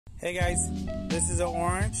Hey guys, this is an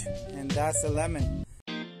orange and that's a lemon.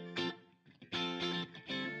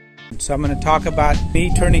 So I'm going to talk about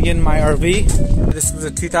me turning in my RV. This was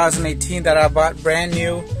a 2018 that I bought brand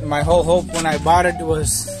new. My whole hope when I bought it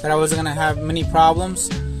was that I wasn't going to have many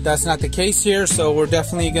problems. That's not the case here, so we're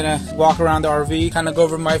definitely going to walk around the RV, kind of go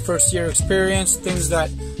over my first year experience, things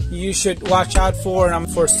that you should watch out for, and I'm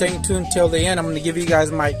for staying tuned till the end. I'm going to give you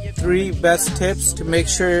guys my 3 best tips to make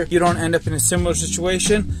sure you don't end up in a similar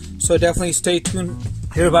situation. So definitely stay tuned.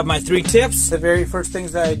 Hear about my 3 tips. The very first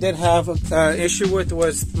things that I did have an issue with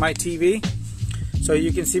was my TV. So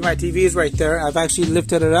you can see my TV is right there. I've actually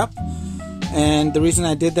lifted it up, and the reason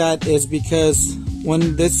I did that is because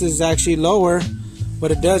when this is actually lower,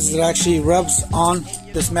 what it does is it actually rubs on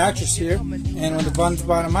this mattress here, and when the buttons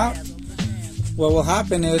bottom out, what will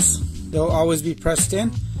happen is they'll always be pressed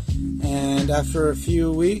in, and after a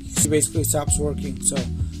few weeks it basically stops working. So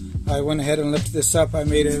I went ahead and lifted this up. I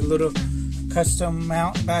made a little custom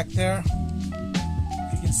mount back there.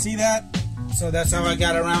 You can see that. So that's how I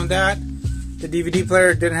got around that. The DVD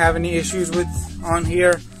player didn't have any issues with on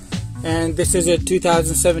here, and this is a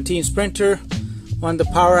 2017 Sprinter. One of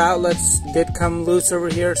the power outlets did come loose over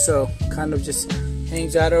here, so kind of just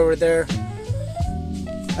hangs out over there.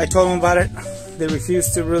 I told them about it. They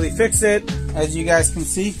refused to really fix it. As you guys can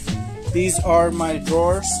see, these are my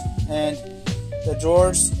drawers, and the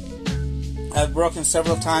drawers I've broken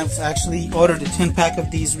several times. I actually ordered a 10-pack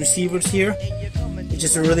of these receivers here. It's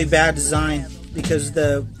just a really bad design because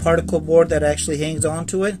the particle board that actually hangs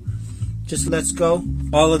onto it just lets go.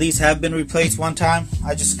 All of these have been replaced one time.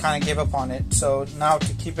 I just kind of gave up on it. So now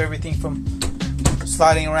to keep everything from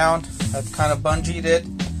sliding around, I've kind of bungeed it.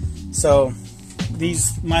 So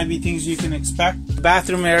these might be things you can expect. The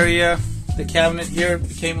bathroom area, the cabinet here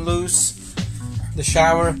became loose. The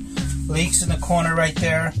shower leaks in the corner right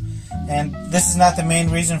there. And this is not the main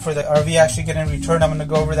reason for the RV actually getting returned. I'm going to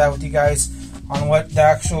go over that with you guys on what the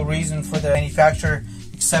actual reason for the manufacturer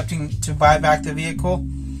accepting to buy back the vehicle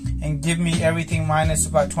and give me everything minus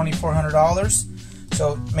about $2,400.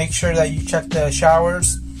 So make sure that you check the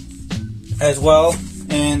showers as well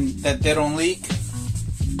and that they don't leak.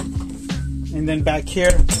 And then back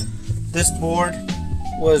here, this board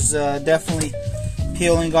was definitely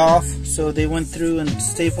peeling off, so they went through and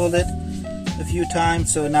stapled it a few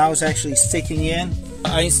times, so now it's actually sticking in.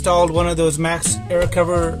 I installed one of those max air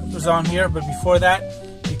covers on here, but before that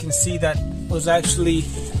you can see that was actually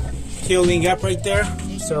peeling up right there.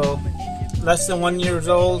 So less than 1 year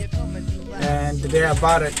old, and the day I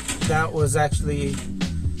bought it, that was actually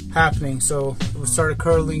happening. So it started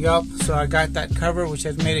curling up, so I got that cover, which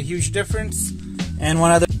has made a huge difference. And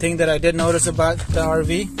one other thing that I did notice about the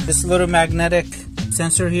RV, this little magnetic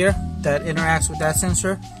sensor here that interacts with that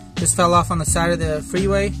sensor, just fell off on the side of the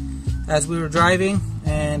freeway as we were driving,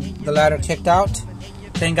 and the ladder kicked out.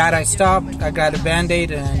 Thank God I stopped. I got a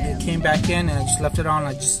band-aid and it came back in, and I just left it on.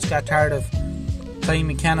 I just got tired of playing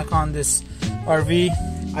mechanic on this RV.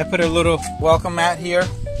 I put a little welcome mat here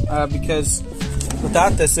because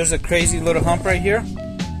without this, there's a crazy little hump right here,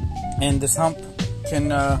 and this hump can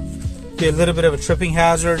be a little bit of a tripping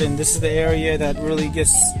hazard, and this is the area that really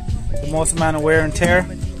gets the most amount of wear and tear.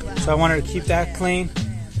 So I wanted to keep that clean.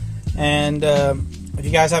 And if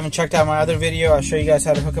you guys haven't checked out my other video, I'll show you guys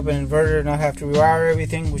how to hook up an inverter and not have to rewire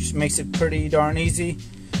everything, which makes it pretty darn easy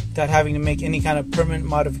without having to make any kind of permanent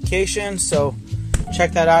modification. So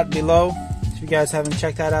check that out below if you guys haven't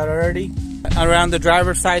checked that out already. Around the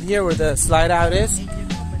driver's side here where the slide out is,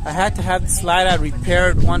 I had to have the slide out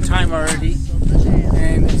repaired one time already,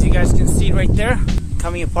 and as you guys can see right there,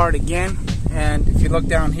 coming apart again. And if you look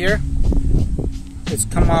down here, it's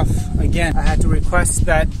come off again. I had to request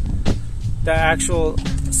that the actual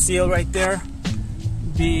seal right there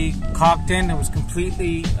be caulked in. It was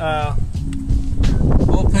completely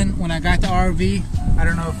open when I got the RV. I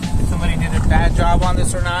don't know if somebody did a bad job on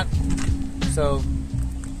this or not, so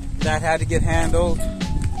that had to get handled.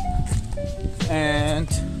 And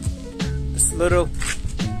this little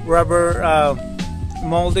rubber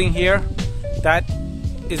molding here, that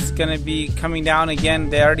is going to be coming down again.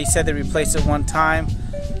 They already said they replaced it one time.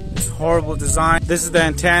 It's a horrible design. This is the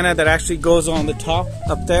antenna that actually goes on the top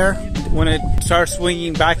up there. When it starts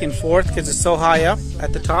swinging back and forth, because it's so high up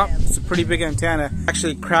at the top, it's a pretty big antenna.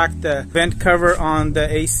 Actually cracked the vent cover on the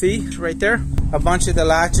AC right there. A bunch of the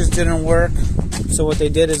latches didn't work, so what they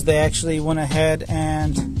did is they actually went ahead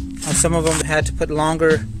and on some of them had to put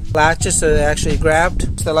longer latches so they actually grabbed.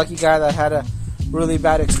 It's the lucky guy that had a really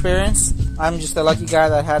bad experience. I'm just the lucky guy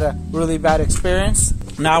that had a really bad experience.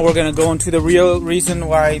 Now we're going to go into the real reason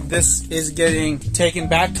why this is getting taken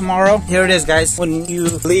back tomorrow. Here it is, guys. When you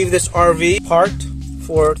leave this RV parked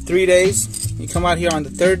for 3 days. You come out here on the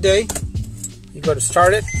 3rd day, you go to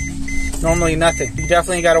start it, normally nothing. You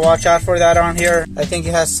definitely got to watch out for that on here. I think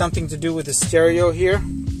it has something to do with the stereo here,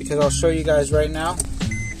 because I'll show you guys right now.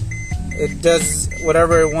 It does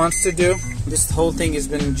whatever it wants to do. This whole thing has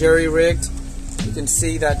been jerry-rigged. You can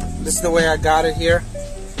see that this is the way I got it here.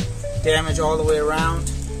 Damage all the way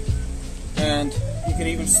around. And you can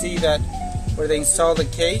even see that where they installed the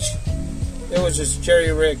cage, it was just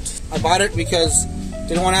jerry-rigged. I bought it because I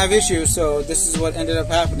didn't want to have issues, so this is what ended up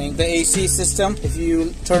happening. The AC system, if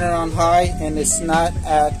you turn it on high and it's not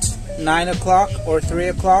at 9 o'clock or 3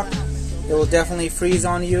 o'clock, it will definitely freeze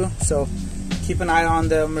on you. So keep an eye on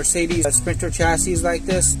the Mercedes Sprinter chassis like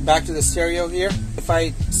this. Back to the stereo here. If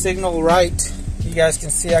I signal right, you guys can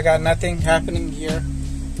see I got nothing happening here.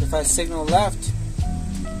 If I signal left,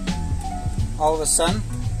 all of a sudden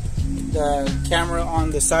the camera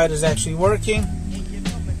on the side is actually working.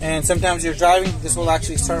 And sometimes you're driving, this will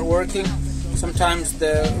actually start working. Sometimes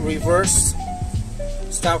the reverse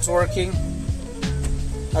stops working.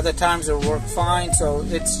 Other times it'll work fine. So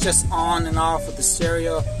it's just on and off with the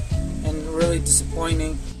stereo, and really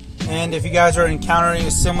disappointing. And if you guys are encountering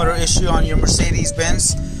a similar issue on your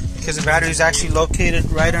Mercedes-Benz, because the battery is actually located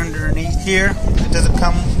right underneath here, it doesn't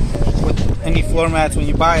come with any floor mats when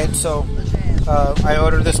you buy it. So I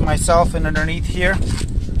ordered this myself, and underneath here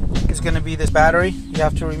is going to be this battery. You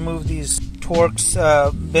have to remove these Torx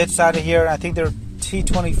bits out of here. I think they're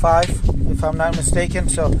T25 if I'm not mistaken.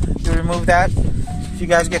 So you remove that. If you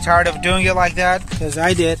guys get tired of doing it like that, because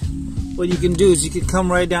I did, what you can do is you can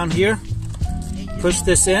come right down here, push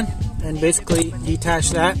this in, and basically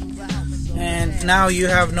detach that, and now you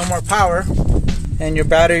have no more power and your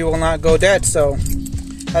battery will not go dead. So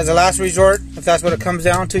as a last resort, if that's what it comes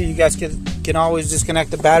down to, you guys can always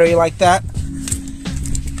disconnect the battery like that.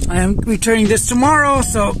 I am returning this tomorrow,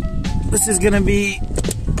 so this is going to be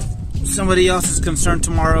somebody else's concern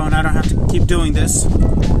tomorrow, and I don't have to keep doing this.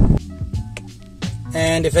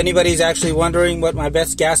 And if anybody's actually wondering what my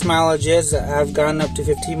best gas mileage is, I've gone up to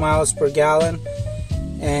 15 miles per gallon.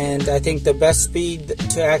 And I think the best speed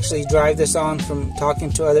to actually drive this on, from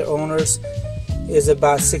talking to other owners, is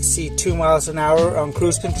about 62 miles an hour on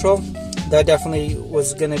cruise control. That definitely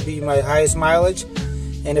was going to be my highest mileage.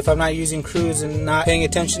 And if I'm not using cruise and not paying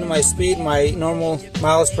attention to my speed, my normal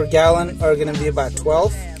miles per gallon are going to be about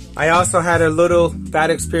 12. I also had a little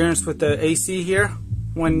bad experience with the AC here.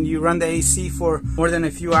 When you run the AC for more than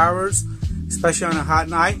a few hours, especially on a hot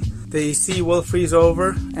night, the AC will freeze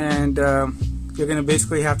over, and you're going to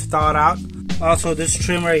basically have to thaw it out. Also, this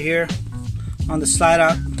trim right here on the slide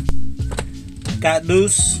out got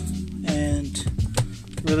loose, and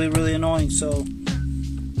really annoying. So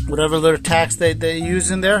whatever little tacks they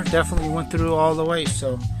use in there definitely went through all the way,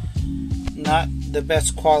 so not the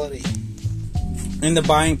best quality. In the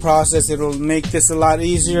buying process, it'll make this a lot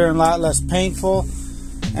easier and a lot less painful,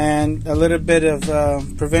 and a little bit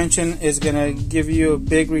of prevention is going to give you a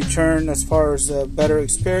big return as far as a better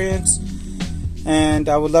experience. And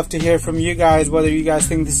I would love to hear from you guys whether you guys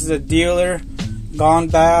think this is a dealer gone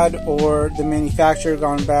bad or the manufacturer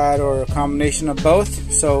gone bad, or a combination of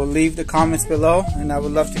both. So leave the comments below, and I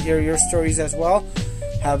would love to hear your stories as well.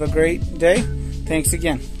 Have a great day. Thanks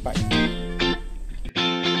again. Bye.